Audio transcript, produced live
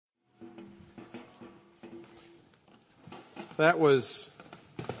That was,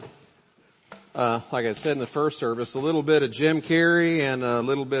 like I said in the first service, a little bit of Jim Carrey and a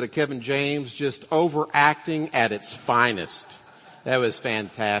little bit of Kevin James just overacting at its finest. That was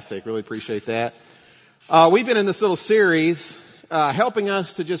fantastic. Really appreciate that. We've been in this little series, helping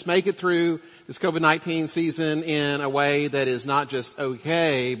us to just make it through this COVID-19 season in a way that is not just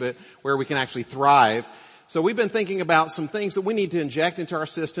okay, but where we can actually thrive. So we've been thinking about some things that we need to inject into our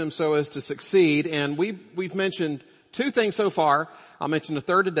system so as to succeed, and we've mentioned two things so far. I'll mention the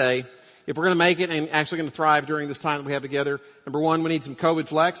third today. If we're going to make it and actually going to thrive during this time that we have together, number one, we need some COVID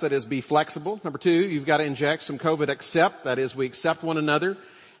flex, that is be flexible. Number two, you've got to inject some COVID accept, that is we accept one another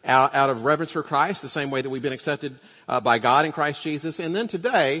out of reverence for Christ, the same way that we've been accepted by God in Christ Jesus. And then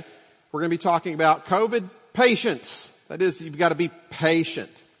today, we're going to be talking about COVID patience. That is, you've got to be patient.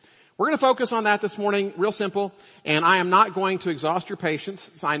 We're going to focus on that this morning, real simple, and I am not going to exhaust your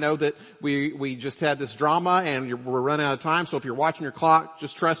patience. I know that we just had this drama and we're running out of time, so if you're watching your clock,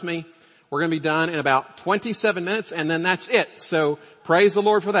 just trust me. We're going to be done in about 27 minutes and then that's it. So praise the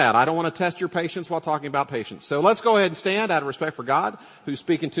Lord for that. I don't want to test your patience while talking about patience. So let's go ahead and stand out of respect for God, who's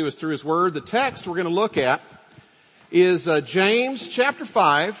speaking to us through His Word. The text we're going to look at is James chapter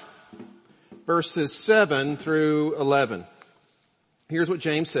 5, verses 7 through 11. Here's what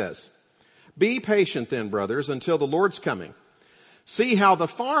James says. Be patient then, brothers, until the Lord's coming. See how the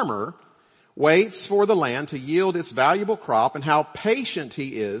farmer waits for the land to yield its valuable crop and how patient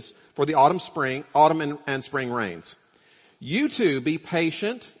he is for the autumn and spring rains. You too be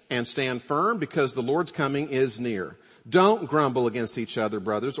patient and stand firm because the Lord's coming is near. Don't grumble against each other,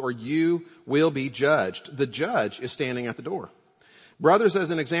 brothers, or you will be judged. The judge is standing at the door. Brothers,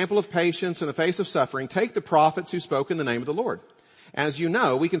 as an example of patience in the face of suffering, take the prophets who spoke in the name of the Lord. As you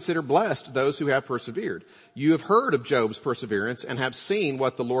know, we consider blessed those who have persevered. You have heard of Job's perseverance and have seen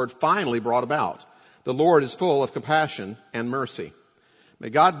what the Lord finally brought about. The Lord is full of compassion and mercy. May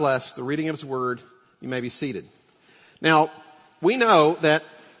God bless the reading of His Word. You may be seated. Now, we know that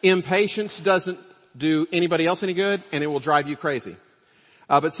impatience doesn't do anybody else any good and it will drive you crazy.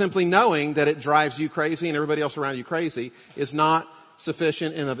 But simply knowing that it drives you crazy and everybody else around you crazy is not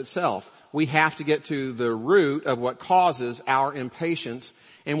sufficient in of itself. We have to get to the root of what causes our impatience.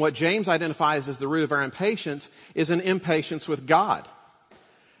 And what James identifies as the root of our impatience is an impatience with God.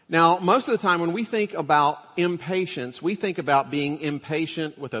 Now, most of the time when we think about impatience, we think about being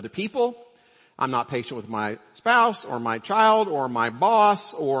impatient with other people. I'm not patient with my spouse or my child or my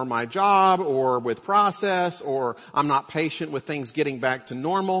boss or my job or with process, or I'm not patient with things getting back to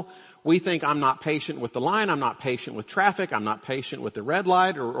normal. We think I'm not patient with the line, I'm not patient with traffic, I'm not patient with the red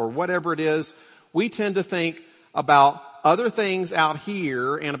light or whatever it is. We tend to think about other things out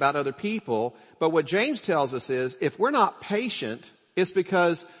here and about other people. But what James tells us is if we're not patient, it's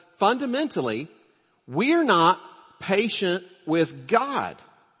because fundamentally we're not patient with God.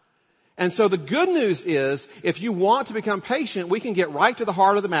 And so the good news is if you want to become patient, we can get right to the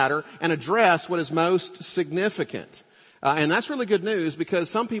heart of the matter and address what is most significant. And that's really good news because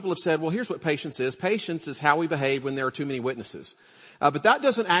some people have said, well, here's what patience is. Patience is how we behave when there are too many witnesses. But that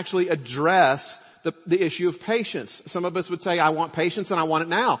doesn't actually address the issue of patience. Some of us would say, I want patience and I want it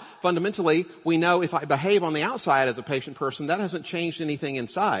now. Fundamentally, we know if I behave on the outside as a patient person, that hasn't changed anything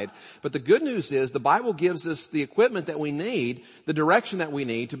inside. But the good news is the Bible gives us the equipment that we need, the direction that we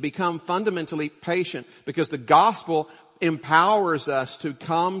need to become fundamentally patient because the gospel empowers us to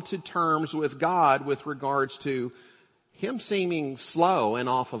come to terms with God with regards to Him seeming slow and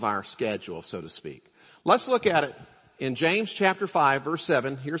off of our schedule, so to speak. Let's look at it in James chapter 5, verse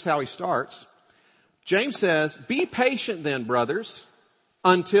 7. Here's how he starts. James says, be patient then, brothers,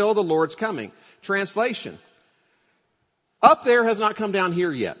 until the Lord's coming. Translation. Up there has not come down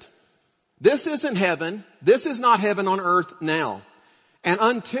here yet. This isn't heaven. This is not heaven on earth now. And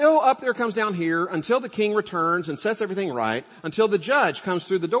until up there comes down here, until the king returns and sets everything right, until the judge comes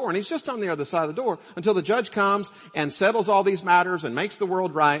through the door, and he's just on the other side of the door, until the judge comes and settles all these matters and makes the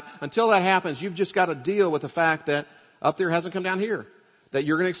world right, until that happens, you've just got to deal with the fact that up there hasn't come down here. That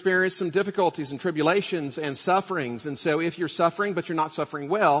you're going to experience some difficulties and tribulations and sufferings. And so if you're suffering but you're not suffering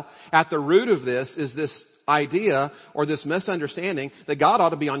well, at the root of this is this idea or this misunderstanding that God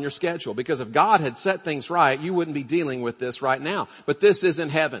ought to be on your schedule. Because if God had set things right, you wouldn't be dealing with this right now. But this isn't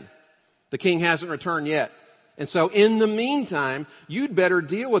heaven. The king hasn't returned yet. And so in the meantime, you'd better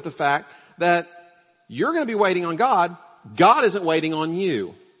deal with the fact that you're going to be waiting on God. God isn't waiting on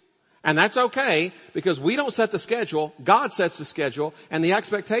you. And that's okay because we don't set the schedule. God sets the schedule. And the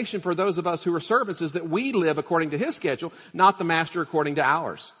expectation for those of us who are servants is that we live according to His schedule, not the master according to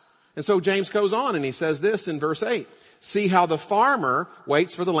ours. And so James goes on and he says this in verse 8. See how the farmer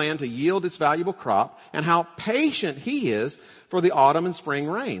waits for the land to yield its valuable crop, and how patient he is for the autumn and spring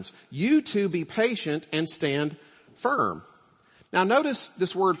rains. You too be patient and stand firm. Now notice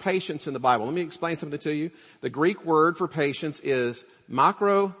this word patience in the Bible. Let me explain something to you. The Greek word for patience is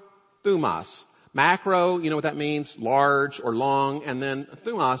makrothumos. Macro, you know what that means? Large or long. And then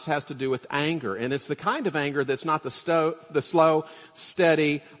thumos has to do with anger. And it's the kind of anger that's not the slow,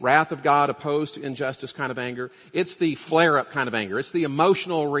 steady, wrath of God opposed to injustice kind of anger. It's the flare-up kind of anger. It's the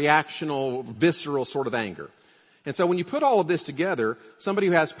emotional, reactional, visceral sort of anger. And so when you put all of this together, somebody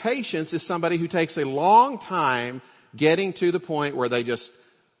who has patience is somebody who takes a long time getting to the point where they just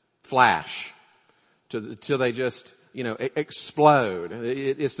flash, till they just, explode.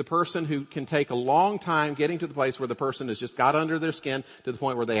 It's the person who can take a long time getting to the place where the person has just got under their skin to the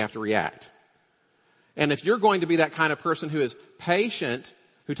point where they have to react. And if you're going to be that kind of person who is patient,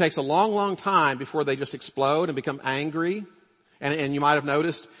 who takes a long, long time before they just explode and become angry, and you might have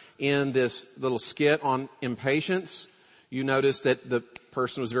noticed in this little skit on impatience, you noticed that the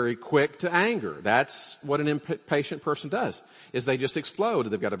person was very quick to anger. That's what an impatient person does, is they just explode.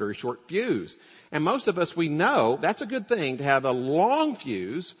 They've got a very short fuse. And most of us, we know that's a good thing to have a long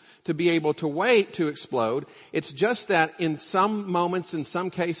fuse, to be able to wait to explode. It's just that in some moments, in some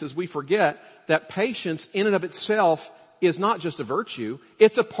cases, we forget that patience in and of itself is not just a virtue.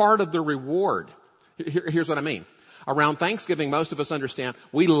 It's a part of the reward. Here's what I mean. Around Thanksgiving, most of us understand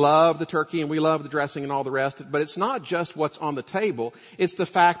we love the turkey and we love the dressing and all the rest, but it's not just what's on the table. It's the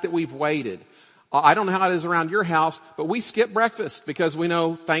fact that we've waited. I don't know how it is around your house, but we skip breakfast because we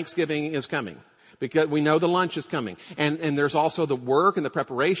know Thanksgiving is coming. Because we know the lunch is coming. And there's also the work and the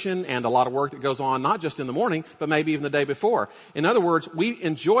preparation and a lot of work that goes on, not just in the morning, but maybe even the day before. In other words, we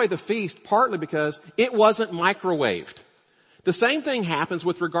enjoy the feast partly because it wasn't microwaved. The same thing happens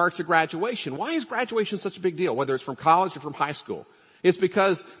with regards to graduation. Why is graduation such a big deal, whether it's from college or from high school? It's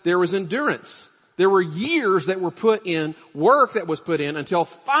because there was endurance. There were years that were put in, work that was put in until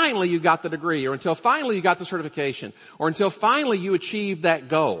finally you got the degree, or until finally you got the certification, or until finally you achieved that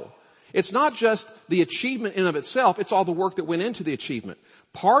goal. It's not just the achievement in of itself, it's all the work that went into the achievement.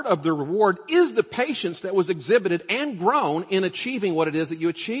 Part of the reward is the patience that was exhibited and grown in achieving what it is that you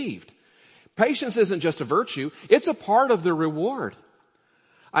achieved. Patience isn't just a virtue, it's a part of the reward.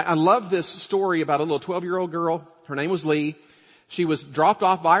 I love this story about a little 12-year-old girl. Her name was Lee. She was dropped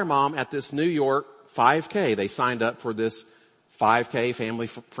off by her mom at this New York 5K. They signed up for this 5K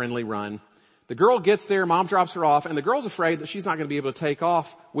family-friendly run. The girl gets there, mom drops her off, and the girl's afraid that she's not going to be able to take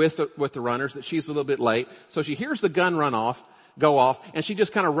off with the runners, that she's a little bit late. So she hears the gun go off, and she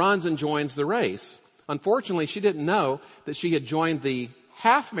just kind of runs and joins the race. Unfortunately, she didn't know that she had joined the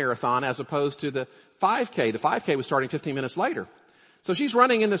half marathon as opposed to the 5K. The 5K was starting 15 minutes later. So she's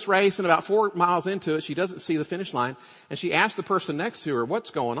running in this race, and about 4 miles into it, she doesn't see the finish line, and she asks the person next to her, what's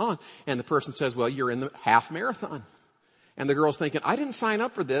going on? And the person says, well, you're in the half marathon. And the girl's thinking, I didn't sign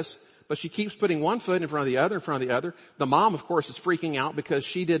up for this, but she keeps putting one foot in front of the other, in front of the other. The mom, of course, is freaking out because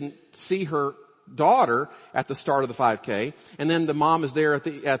she didn't see her daughter at the start of the 5K, and then the mom is there at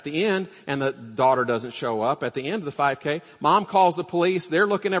the end, and the daughter doesn't show up at the end of the 5K. Mom calls the police. They're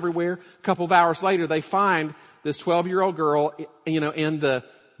looking everywhere. A couple of hours later, they find this 12-year-old girl, in the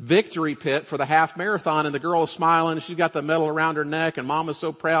victory pit for the half marathon, and the girl is smiling, and she's got the medal around her neck, and mom is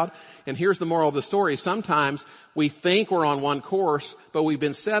so proud. And here's the moral of the story. Sometimes we think we're on one course, but we've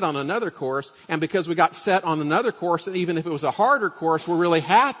been set on another course, and because we got set on another course, even if it was a harder course, we're really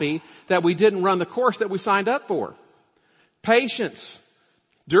happy that we didn't run the course that we signed up for. Patience.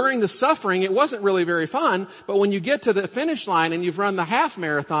 During the suffering, it wasn't really very fun, but when you get to the finish line and you've run the half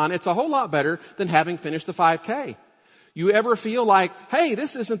marathon, it's a whole lot better than having finished the 5K. You ever feel like, hey,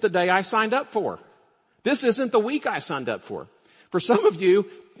 this isn't the day I signed up for. This isn't the week I signed up for. For some of you,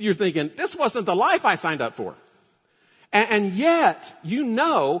 you're thinking, this wasn't the life I signed up for. And yet, you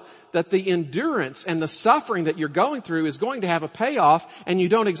know that the endurance and the suffering that you're going through is going to have a payoff, and you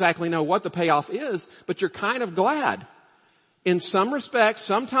don't exactly know what the payoff is, but you're kind of glad. In some respects,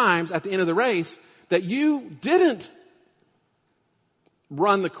 sometimes at the end of the race, that you didn't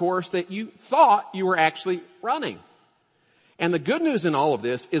run the course that you thought you were actually running. And the good news in all of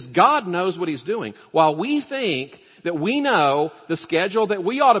this is God knows what He's doing. While we think that we know the schedule that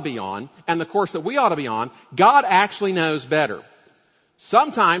we ought to be on and the course that we ought to be on, God actually knows better.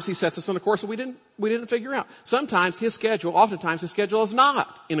 Sometimes He sets us on a course that we didn't figure out. Oftentimes His schedule is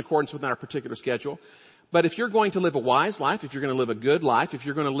not in accordance with our particular schedule. But if you're going to live a wise life, if you're going to live a good life, if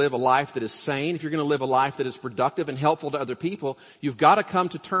you're going to live a life that is sane, if you're going to live a life that is productive and helpful to other people, you've got to come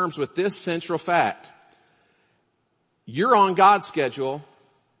to terms with this central fact. You're on God's schedule.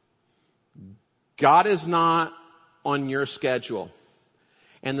 God is not on your schedule.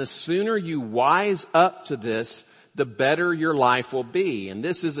 And the sooner you wise up to this, the better your life will be. And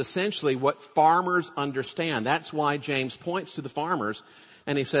this is essentially what farmers understand. That's why James points to the farmers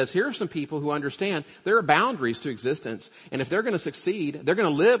and he says, here are some people who understand there are boundaries to existence. And if they're going to succeed, they're going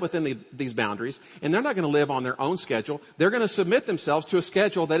to live within these boundaries, and they're not going to live on their own schedule. They're going to submit themselves to a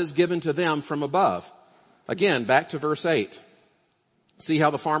schedule that is given to them from above. Again, back to verse 8. See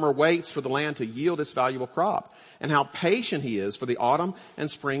how the farmer waits for the land to yield its valuable crop, and how patient he is for the autumn and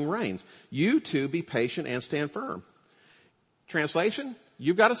spring rains. You too be patient and stand firm. Translation,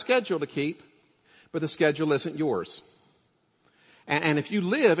 you've got a schedule to keep, but the schedule isn't yours. And if you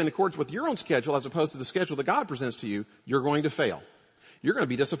live in accordance with your own schedule as opposed to the schedule that God presents to you, you're going to fail. You're going to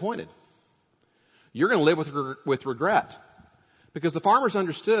be disappointed. You're going to live with regret. Because the farmers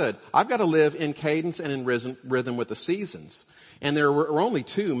understood, I've got to live in cadence and in rhythm with the seasons. And there were only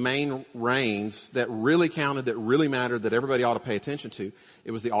two main rains that really counted, that really mattered, that everybody ought to pay attention to.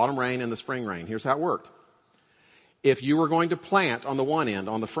 It was the autumn rain and the spring rain. Here's how it worked. If you were going to plant on the one end,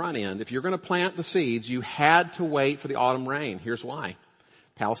 on the front end, if you're going to plant the seeds, you had to wait for the autumn rain. Here's why.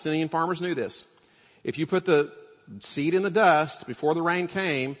 Palestinian farmers knew this. If you put the seed in the dust before the rain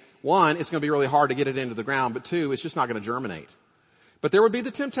came, one, it's going to be really hard to get it into the ground, but two, it's just not going to germinate. But there would be the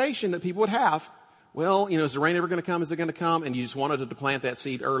temptation that people would have. Well, is the rain ever going to come? Is it going to come? And you just wanted to plant that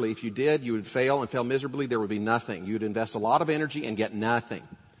seed early. If you did, you would fail and fail miserably. There would be nothing. You'd invest a lot of energy and get nothing.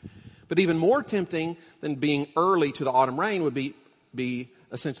 But even more tempting than being early to the autumn rain would be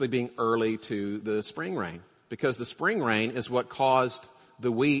essentially being early to the spring rain. Because the spring rain is what caused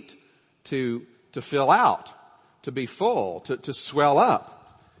the wheat to fill out, to be full, to swell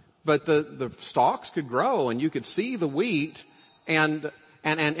up. But the stalks could grow and you could see the wheat and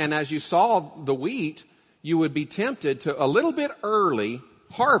as you saw the wheat, you would be tempted to a little bit early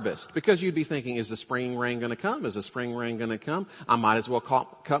harvest because you'd be thinking, is the spring rain going to come? Is the spring rain going to come? I might as well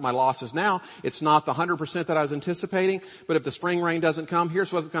cut my losses now. It's not the 100% that I was anticipating, but if the spring rain doesn't come,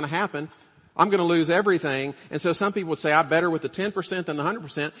 here's what's going to happen. I'm going to lose everything. And so some people would say, I'm better with the 10% than the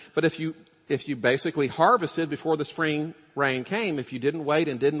 100%. But if you basically harvested before the spring rain came, if you didn't wait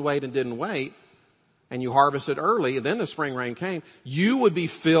and didn't wait and didn't wait, and you harvested early, and then the spring rain came, you would be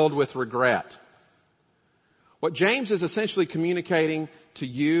filled with regret. What James is essentially communicating to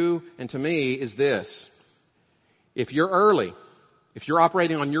you and to me is this. If you're early, if you're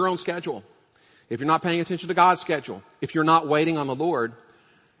operating on your own schedule, if you're not paying attention to God's schedule, if you're not waiting on the Lord,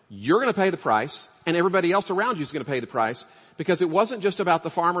 you're going to pay the price, and everybody else around you is going to pay the price, because it wasn't just about the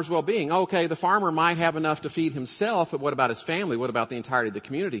farmer's well-being. Okay, the farmer might have enough to feed himself, but what about his family? What about the entirety of the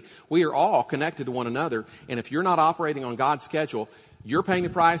community? We are all connected to one another, and if you're not operating on God's schedule, you're paying the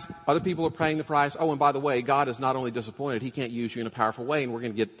price, other people are paying the price. Oh, and by the way, God is not only disappointed, He can't use you in a powerful way, and we're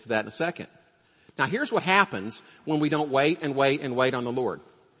going to get to that in a second. Now here's what happens when we don't wait and wait and wait on the Lord.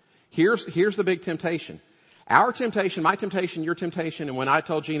 Here's the big temptation. Our temptation, my temptation, your temptation, and when I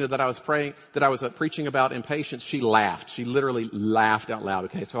told Gina that I was preaching about impatience, she laughed. She literally laughed out loud.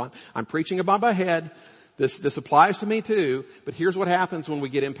 Okay, so I'm preaching above my head. This applies to me too, but here's what happens when we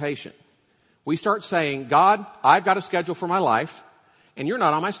get impatient. We start saying, God, I've got a schedule for my life, and you're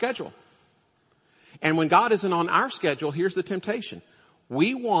not on my schedule. And when God isn't on our schedule, here's the temptation.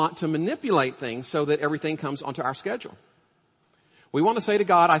 We want to manipulate things so that everything comes onto our schedule. We want to say to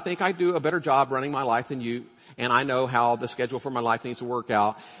God, I think I do a better job running my life than you, and I know how the schedule for my life needs to work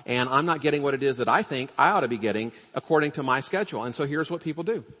out, and I'm not getting what it is that I think I ought to be getting according to my schedule. And so here's what people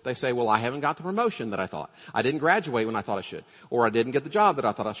do. They say, well, I haven't got the promotion that I thought. I didn't graduate when I thought I should. Or I didn't get the job that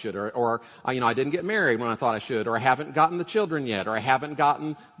I thought I should. Or I didn't get married when I thought I should. Or I haven't gotten the children yet. Or I haven't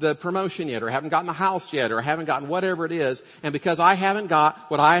gotten the promotion yet. Or I haven't gotten the house yet. Or I haven't gotten whatever it is. And because I haven't got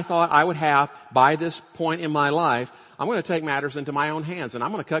what I thought I would have by this point in my life, I'm going to take matters into my own hands, and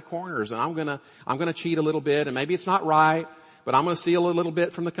I'm going to cut corners, and I'm going to cheat a little bit, and maybe it's not right, but I'm going to steal a little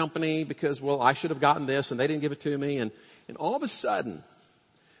bit from the company because, well, I should have gotten this and they didn't give it to me. And all of a sudden,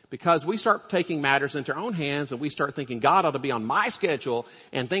 because we start taking matters into our own hands and we start thinking God ought to be on my schedule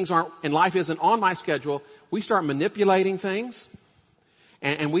and life isn't on my schedule, we start manipulating things,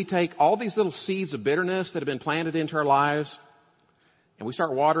 and we take all these little seeds of bitterness that have been planted into our lives and we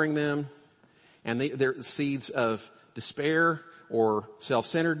start watering them, and they're seeds of despair or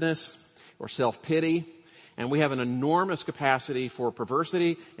self-centeredness or self-pity. And we have an enormous capacity for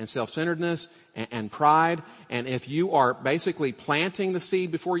perversity and self-centeredness and pride. And if you are basically planting the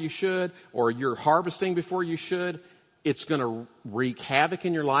seed before you should, or you're harvesting before you should, it's going to wreak havoc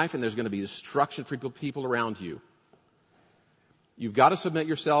in your life, and there's going to be destruction for people around you. You've got to submit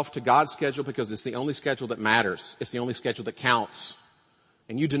yourself to God's schedule because it's the only schedule that matters. It's the only schedule that counts.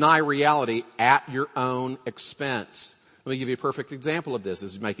 And you deny reality at your own expense. Let me give you a perfect example of this.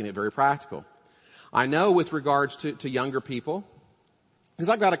 This is making it very practical. I know with regards to younger people, because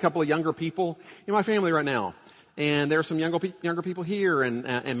I've got a couple of younger people in my family right now. And there are some younger people here,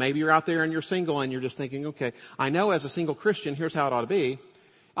 and maybe you're out there and you're single and you're just thinking, okay, I know as a single Christian, here's how it ought to be.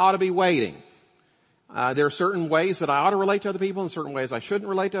 I ought to be waiting. There are certain ways that I ought to relate to other people and certain ways I shouldn't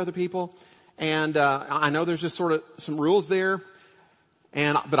relate to other people. And I know there's just sort of some rules there.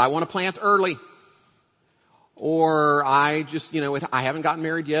 But I want to plant early. Or I just, I haven't gotten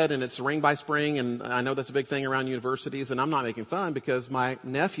married yet and it's ring by spring, and I know that's a big thing around universities, and I'm not making fun because my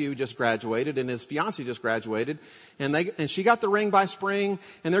nephew just graduated and his fiancée just graduated, and she got the ring by spring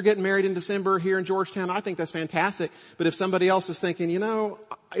and they're getting married in December here in Georgetown. I think that's fantastic. But if somebody else is thinking,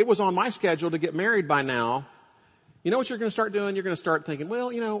 it was on my schedule to get married by now, you know what you're going to start doing? You're going to start thinking,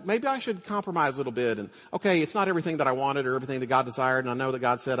 well, maybe I should compromise a little bit. And okay, it's not everything that I wanted or everything that God desired. And I know that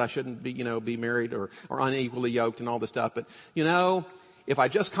God said I shouldn't be married or unequally yoked and all this stuff. But, if I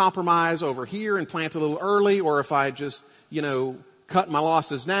just compromise over here and plant a little early, or if I just, cut my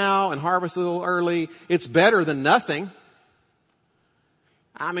losses now and harvest a little early, it's better than nothing.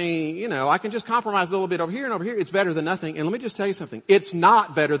 I mean, I can just compromise a little bit over here and over here. It's better than nothing. And let me just tell you something. It's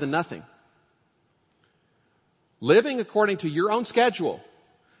not better than nothing. Living according to your own schedule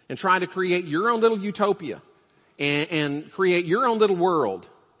and trying to create your own little utopia and create your own little world,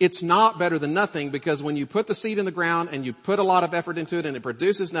 it's not better than nothing, because when you put the seed in the ground and you put a lot of effort into it and it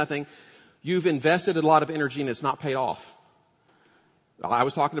produces nothing, you've invested a lot of energy and it's not paid off. I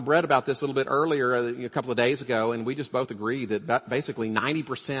was talking to Brett about this a little bit earlier, a couple of days ago, and we just both agree that basically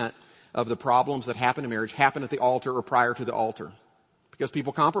 90% of the problems that happen in marriage happen at the altar or prior to the altar because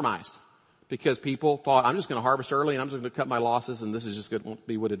people compromised. Because people thought, I'm just going to harvest early and I'm just going to cut my losses and this is just going to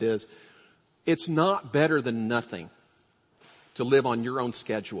be what it is. It's not better than nothing to live on your own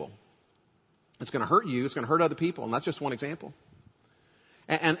schedule. It's going to hurt you. It's going to hurt other people. And that's just one example.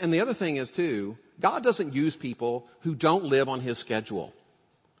 And the other thing is too, God doesn't use people who don't live on His schedule.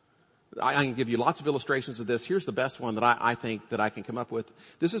 I can give you lots of illustrations of this. Here's the best one that I think that I can come up with.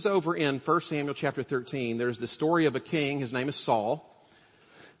 This is over in 1 Samuel chapter 13. There's the story of a king. His name is Saul.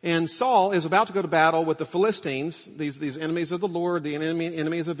 And Saul is about to go to battle with the Philistines, these enemies of the Lord, the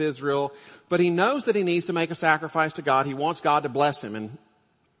enemies of Israel. But he knows that he needs to make a sacrifice to God. He wants God to bless him. And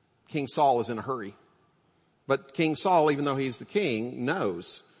King Saul is in a hurry. But King Saul, even though he's the king,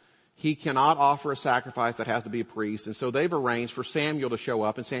 knows he cannot offer a sacrifice that has to be a priest. And so they've arranged for Samuel to show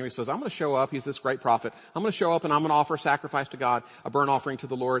up. And Samuel says, I'm going to show up. He's this great prophet. I'm going to show up and I'm going to offer a sacrifice to God, a burnt offering to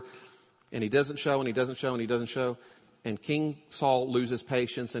the Lord. And he doesn't show and he doesn't show and he doesn't show. And King Saul loses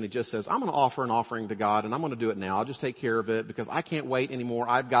patience and he just says, I'm going to offer an offering to God and I'm going to do it now. I'll just take care of it because I can't wait anymore.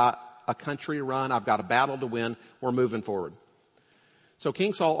 I've got a country to run. I've got a battle to win. We're moving forward. So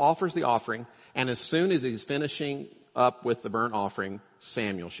King Saul offers the offering, and as soon as he's finishing up with the burnt offering,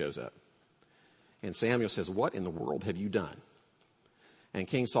 Samuel shows up. And Samuel says, what in the world have you done? And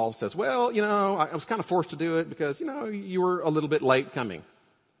King Saul says, well, I was kind of forced to do it because, you were a little bit late coming.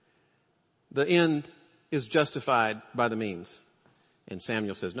 The end is justified by the means. And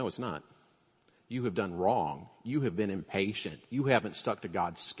Samuel says, no, it's not. You have done wrong. You have been impatient. You haven't stuck to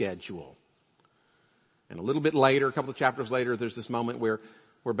God's schedule. And a little bit later, a couple of chapters later, there's this moment where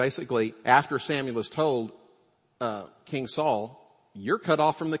basically after Samuel is told, King Saul, you're cut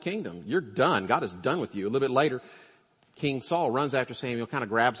off from the kingdom. You're done. God is done with you. A little bit later, King Saul runs after Samuel, kind of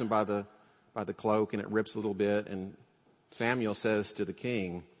grabs him by the cloak, and it rips a little bit. And Samuel says to the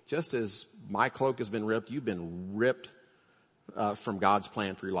king, just as my cloak has been ripped, you've been ripped from God's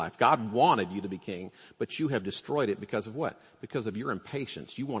plan for your life. God wanted you to be king, but you have destroyed it because of what? Because of your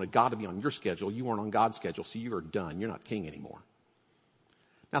impatience. You wanted God to be on your schedule. You weren't on God's schedule, so you are done. You're not king anymore.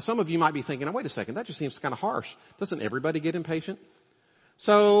 Now, some of you might be thinking, oh, wait a second, that just seems kind of harsh. Doesn't everybody get impatient?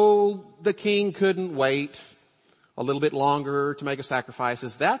 So the king couldn't wait a little bit longer to make a sacrifice.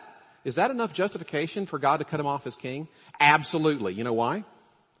 Is that enough justification for God to cut him off as king? Absolutely. You know why?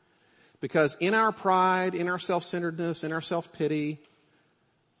 Because in our pride, in our self-centeredness, in our self-pity,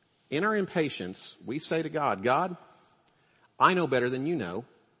 in our impatience, we say to God, God, I know better than you know.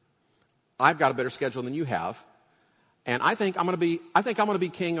 I've got a better schedule than you have. And I think I'm going to be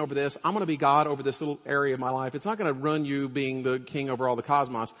king over this. I'm going to be God over this little area of my life. It's not going to run you being the king over all the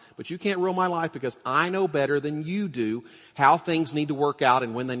cosmos, but you can't rule my life because I know better than you do how things need to work out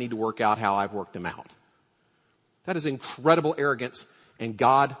and when they need to work out, how I've worked them out. That is incredible arrogance, and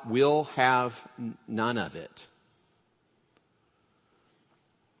God will have none of it.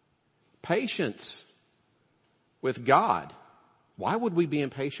 Patience with God. Why would we be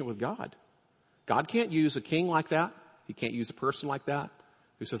impatient with God? God can't use a king like that. He can't use a person like that.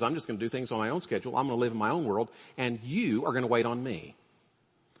 who says, I'm just going to do things on my own schedule. I'm going to live in my own world, and you are going to wait on me.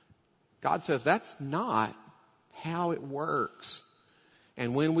 God says that's not how it works.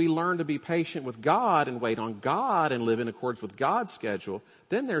 And when we learn to be patient with God and wait on God and live in accordance with God's schedule,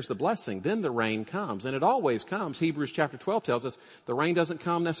 then there's the blessing. Then the rain comes. And it always comes. Hebrews chapter 12 tells us the rain doesn't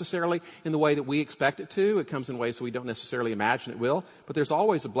come necessarily in the way that we expect it to. It comes in ways that we don't necessarily imagine it will. But there's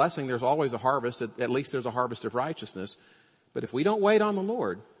always a blessing. There's always a harvest. At least there's a harvest of righteousness. But if we don't wait on the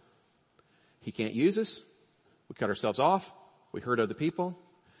Lord, He can't use us. We cut ourselves off. We hurt other people.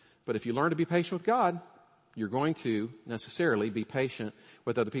 But if you learn to be patient with God, you're going to necessarily be patient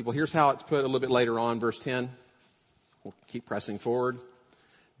with other people. Here's how it's put a little bit later on, verse 10. We'll keep pressing forward.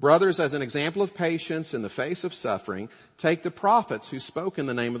 Brothers, as an example of patience in the face of suffering, take the prophets who spoke in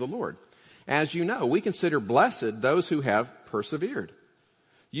the name of the Lord. As you know, we consider blessed those who have persevered.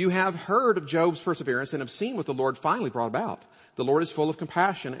 You have heard of Job's perseverance and have seen what the Lord finally brought about. The Lord is full of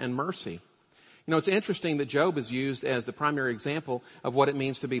compassion and mercy. You know, it's interesting that Job is used as the primary example of what it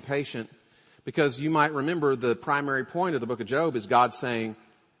means to be patient. Because you might remember the primary point of the book of Job is God saying,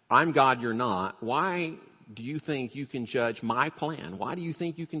 I'm God, you're not. Why do you think you can judge my plan? Why do you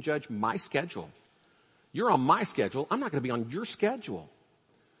think you can judge my schedule? You're on my schedule. I'm not going to be on your schedule.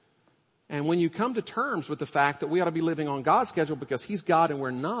 And when you come to terms with the fact that we ought to be living on God's schedule because He's God and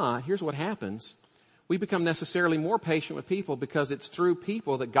we're not, here's what happens. We become necessarily more patient with people because it's through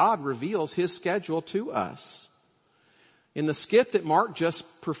people that God reveals His schedule to us. In the skit that Mark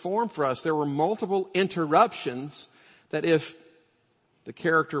just performed for us, there were multiple interruptions that if the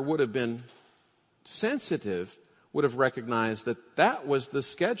character would have been sensitive, would have recognized that that was the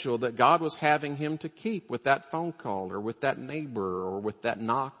schedule that God was having him to keep with that phone call or with that neighbor or with that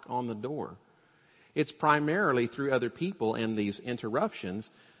knock on the door. It's primarily through other people and these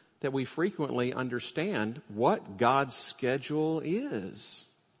interruptions that we frequently understand what God's schedule is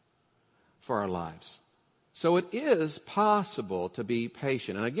for our lives. So it is possible to be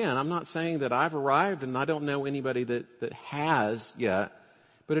patient. And again, I'm not saying that I've arrived and I don't know anybody that has yet,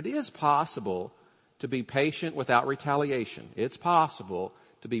 but it is possible to be patient without retaliation. It's possible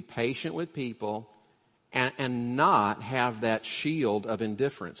to be patient with people and not have that shield of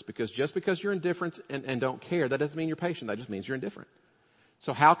indifference. Because just because you're indifferent and don't care, that doesn't mean you're patient. That just means you're indifferent.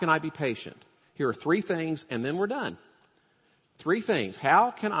 So how can I be patient? Here are 3 things and then we're done. 3 things.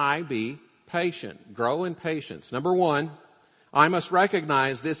 How can I be patient? Grow in patience. Number 1, I must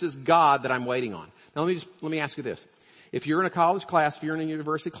recognize this is God that I'm waiting on. Now let me ask you this. If you're in a college class, if you're in a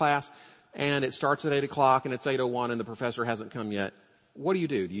university class, and it starts at 8 o'clock and it's 8:01 and the professor hasn't come yet, what do?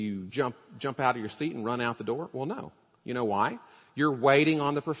 Do you jump out of your seat and run out the door? Well, no. You know why? You're waiting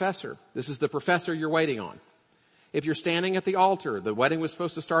on the professor. This is the professor you're waiting on. If you're standing at the altar, the wedding was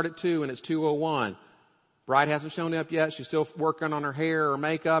supposed to start at 2 and it's 2:01. Bride hasn't shown up yet. She's still working on her hair or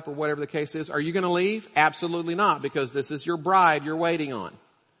makeup or whatever the case is. Are you going to leave? Absolutely not, because this is your bride you're waiting on.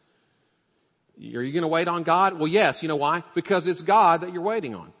 Are you going to wait on God? Well, yes. You know why? Because it's God that you're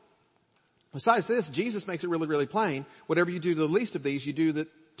waiting on. Besides this, Jesus makes it really, really plain. Whatever you do to the least of these, you do that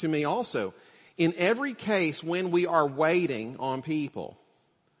to me also. In every case when we are waiting on people,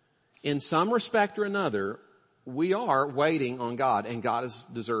 in some respect or another, we are waiting on God, and God is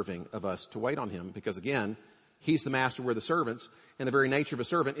deserving of us to wait on Him because, again, He's the master, we're the servants, and the very nature of a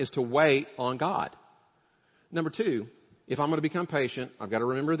servant is to wait on God. Number 2, if I'm going to become patient, I've got to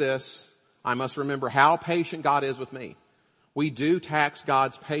remember this. I must remember how patient God is with me. We do tax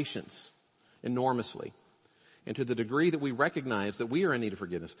God's patience enormously. And to the degree that we recognize that we are in need of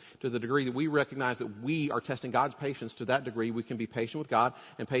forgiveness, to the degree that we recognize that we are testing God's patience, to that degree we can be patient with God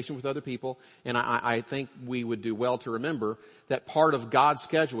and patient with other people. And I think we would do well to remember that part of God's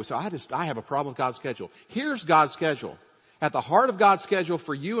schedule. So I have a problem with God's schedule. Here's God's schedule. At the heart of God's schedule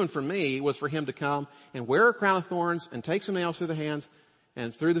for you and for me was for Him to come and wear a crown of thorns and take some nails through the hands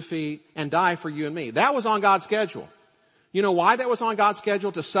and through the feet and die for you and me. That was on God's schedule. You know why that was on God's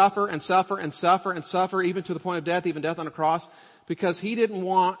schedule? To suffer and suffer and suffer and suffer, even to the point of death, even death on a cross? Because He didn't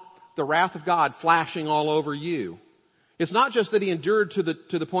want the wrath of God flashing all over you. It's not just that He endured to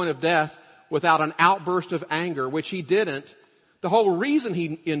the point of death without an outburst of anger, which He didn't. The whole reason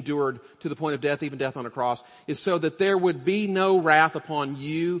He endured to the point of death, even death on a cross, is so that there would be no wrath upon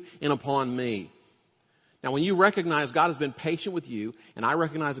you and upon me. Now, when you recognize God has been patient with you, and I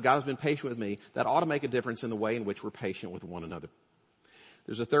recognize that God has been patient with me, that ought to make a difference in the way in which we're patient with one another.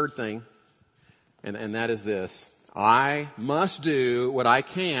 There's a third thing, and that is this. I must do what I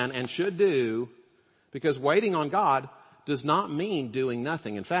can and should do, because waiting on God does not mean doing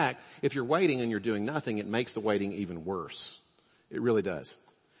nothing. In fact, if you're waiting and you're doing nothing, it makes the waiting even worse. It really does.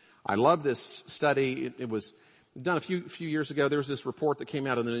 I love this study. It was done a few years ago. There was this report that came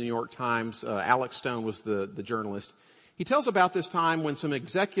out of the New York Times. Alex Stone was the journalist. He tells about this time when some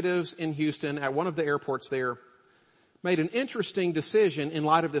executives in Houston at one of the airports there made an interesting decision in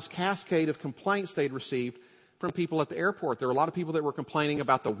light of this cascade of complaints they'd received from people at the airport. There were a lot of people that were complaining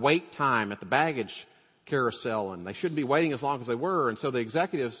about the wait time at the baggage carousel, and they shouldn't be waiting as long as they were. And so the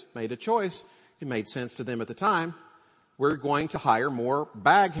executives made a choice. It made sense to them at the time. We're going to hire more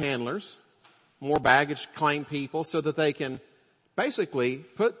bag handlers, more baggage claim people, so that they can basically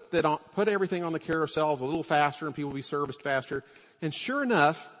put everything on the carousels a little faster and people will be serviced faster. And sure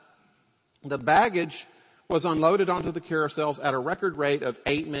enough, the baggage was unloaded onto the carousels at a record rate of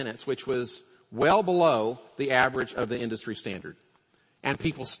 8 minutes, which was well below the average of the industry standard. And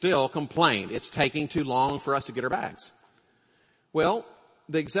people still complained, it's taking too long for us to get our bags. Well,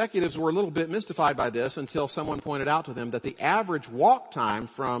 the executives were a little bit mystified by this until someone pointed out to them that the average walk time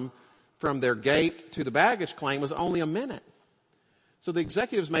from their gate to the baggage claim was only a minute. So the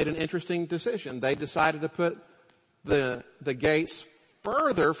executives made an interesting decision. They decided to put the gates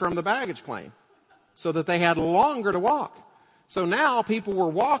further from the baggage claim so that they had longer to walk. So now people were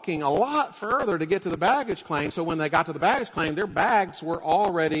walking a lot further to get to the baggage claim. So when they got to the baggage claim, their bags were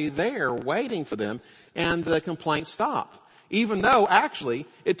already there waiting for them, and the complaint stopped. Even though actually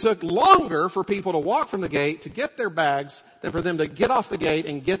it took longer for people to walk from the gate to get their bags than for them to get off the gate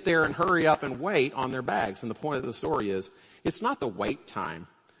and get there and hurry up and wait on their bags. And the point of the story is, it's not the wait time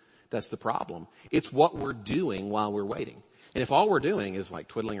that's the problem. It's what we're doing while we're waiting. And if all we're doing is like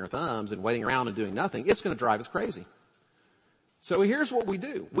twiddling our thumbs and waiting around and doing nothing, it's going to drive us crazy. So here's what we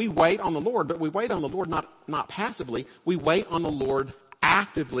do. We wait on the Lord, but we wait on the Lord not passively. We wait on the Lord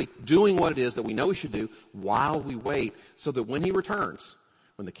actively, doing what it is that we know we should do while we wait, so that when he returns,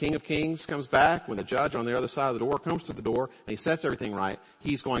 when the King of Kings comes back, when the judge on the other side of the door comes to the door and he sets everything right,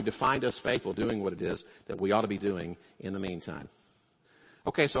 he's going to find us faithful doing what it is that we ought to be doing in the meantime.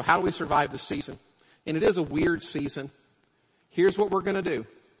 Okay, so how do we survive this season? And it is a weird season. Here's what we're going to do.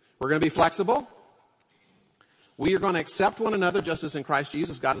 We're going to be flexible. We are going to accept one another just as in Christ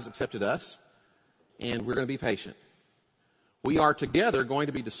Jesus God has accepted us. And we're going to be patient. We are together going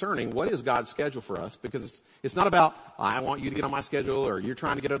to be discerning what is God's schedule for us, because it's not about, I want you to get on my schedule or you're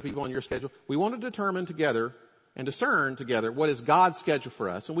trying to get other people on your schedule. We want to determine together and discern together what is God's schedule for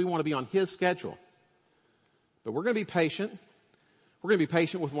us, and we want to be on his schedule. But we're going to be patient. We're going to be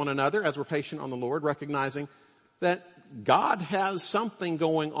patient with one another as we're patient on the Lord, recognizing that God has something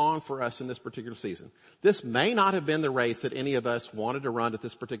going on for us in this particular season. This may not have been the race that any of us wanted to run at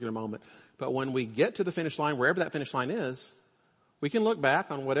this particular moment, but when we get to the finish line, wherever that finish line is, we can look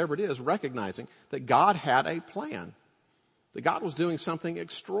back on whatever it is, recognizing that God had a plan, that God was doing something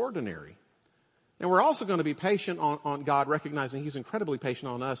extraordinary. And we're also going to be patient on God, recognizing he's incredibly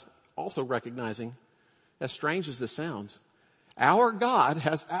patient on us, also recognizing, as strange as this sounds, our God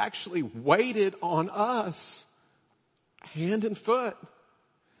has actually waited on us hand and foot.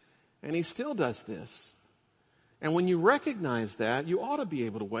 And he still does this. And when you recognize that, you ought to be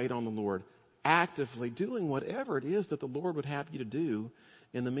able to wait on the Lord, actively doing whatever it is that the Lord would have you to do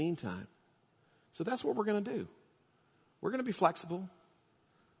in the meantime. So that's what we're going to do. We're going to be flexible.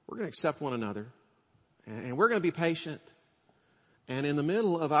 We're going to accept one another. And we're going to be patient. And in the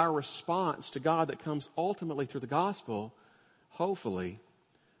middle of our response to God that comes ultimately through the gospel, hopefully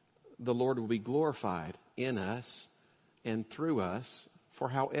the Lord will be glorified in us and through us for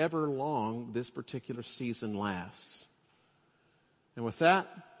however long this particular season lasts. And with that,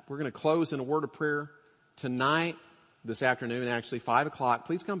 we're going to close in a word of prayer tonight, this afternoon, actually 5 o'clock.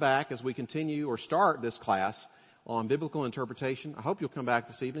 Please come back as we continue or start this class on biblical interpretation. I hope you'll come back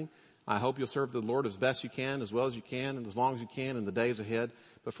this evening. I hope you'll serve the Lord as best you can, as well as you can, and as long as you can in the days ahead.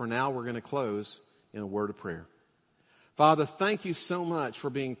 But for now, we're going to close in a word of prayer. Father, thank you so much for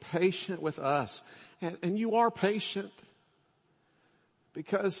being patient with us. And you are patient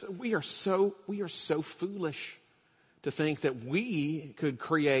because we are so foolish to think that we could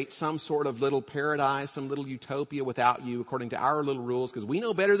create some sort of little paradise, some little utopia without you according to our little rules, because we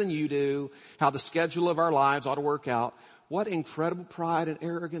know better than you do how the schedule of our lives ought to work out. What incredible pride and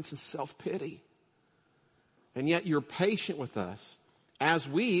arrogance and self-pity. And yet you're patient with us as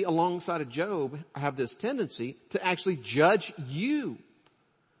we, alongside of Job, have this tendency to actually judge you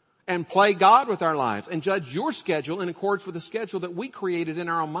and play God with our lives and judge your schedule in accordance with the schedule that we created in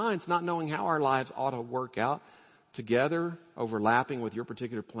our own minds, not knowing how our lives ought to work out together, overlapping with your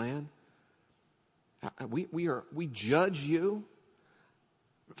particular plan. We judge you,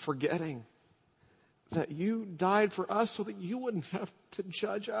 forgetting that you died for us so that you wouldn't have to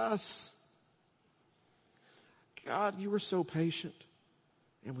judge us. God, you were so patient.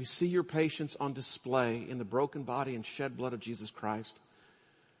 And we see your patience on display in the broken body and shed blood of Jesus Christ.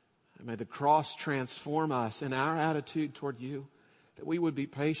 And may the cross transform us in our attitude toward you, that we would be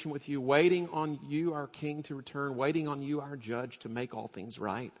patient with you, waiting on you, our King, to return, waiting on you, our Judge, to make all things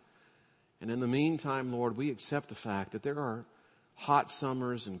right. And in the meantime, Lord, we accept the fact that there are hot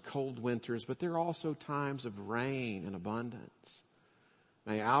summers and cold winters, but there are also times of rain and abundance.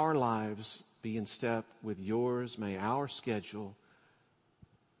 May our lives be in step with yours. May our schedule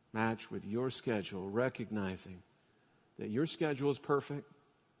match with your schedule, recognizing that your schedule is perfect,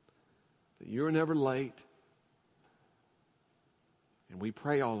 that you're never late. And we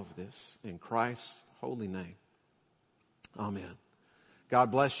pray all of this in Christ's holy name. Amen. God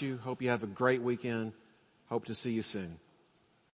bless you. Hope you have a great weekend. Hope to see you soon.